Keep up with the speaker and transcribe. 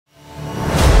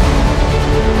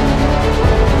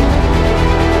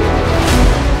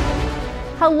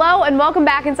Hello and welcome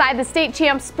back inside the State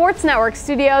Champs Sports Network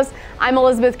studios. I'm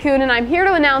Elizabeth Kuhn and I'm here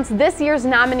to announce this year's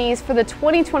nominees for the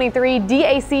 2023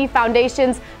 DAC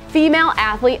Foundation's Female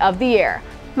Athlete of the Year.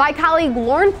 My colleague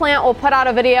Lauren Plant will put out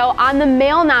a video on the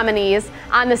male nominees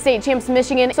on the State Champs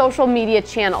Michigan social media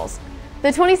channels. The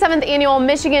 27th annual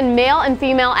Michigan Male and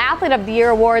Female Athlete of the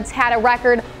Year Awards had a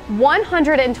record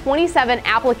 127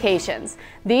 applications.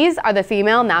 These are the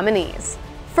female nominees.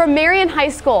 From Marian High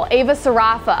School, Ava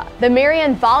Sarafa, the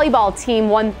Marian volleyball team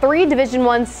won 3 Division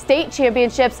I state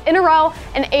championships in a row,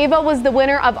 and Ava was the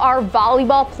winner of our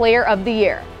Volleyball Player of the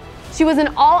Year. She was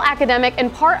an all-academic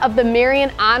and part of the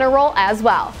Marian Honor Roll as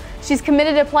well. She's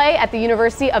committed to play at the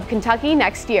University of Kentucky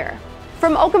next year.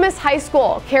 From Okemos High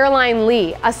School, Caroline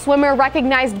Lee, a swimmer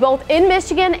recognized both in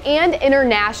Michigan and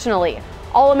internationally.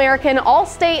 All-American,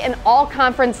 All-State, and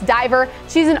All-Conference diver,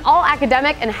 she's an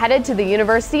all-academic and headed to the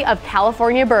University of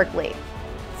California, Berkeley.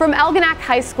 From Algonac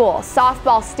High School,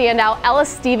 softball standout Ella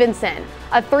Stevenson,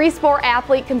 a 3-sport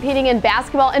athlete competing in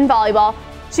basketball and volleyball,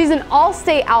 she's an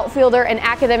All-State outfielder and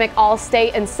academic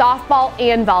All-State in softball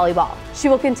and volleyball. She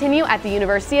will continue at the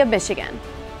University of Michigan.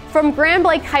 From Grand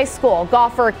Blanc High School,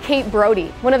 golfer Kate Brody,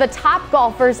 one of the top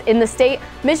golfers in the state,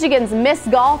 Michigan's Miss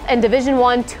Golf and Division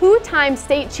I 2-time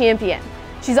state champion.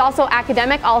 She's also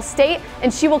academic All-State,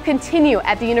 and she will continue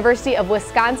at the University of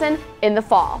Wisconsin in the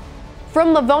fall.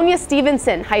 From Livonia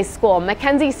Stevenson High School,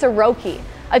 McKenzie Siroky,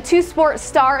 a 2-sport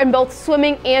star in both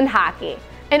swimming and hockey.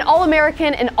 An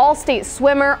All-American and All-State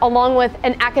swimmer, along with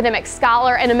an academic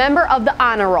scholar and a member of the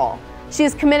Honor Roll. She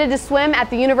is committed to swim at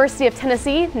the University of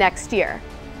Tennessee next year.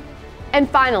 And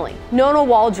finally, Nonah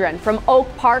Waldron from Oak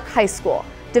Park High School,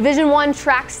 Division I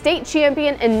track state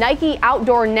champion and Nike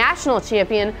Outdoor National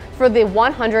champion for the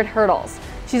 100 hurdles.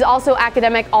 She's also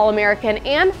academic All-American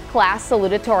and class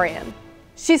salutatorian.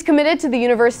 She's committed to the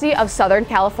University of Southern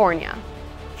California.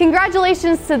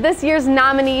 Congratulations to this year's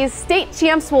nominees. State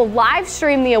Champs will live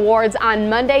stream the awards on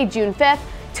Monday, June 5th.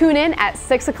 Tune in at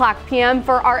 6 o'clock p.m.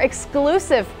 for our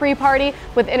exclusive pre-party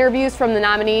with interviews from the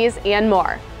nominees and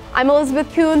more. I'm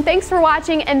Elizabeth Kuhn. Thanks for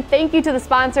watching, and thank you to the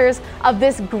sponsors of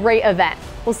this great event.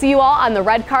 We'll see you all on the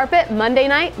red carpet Monday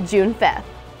night, June 5th.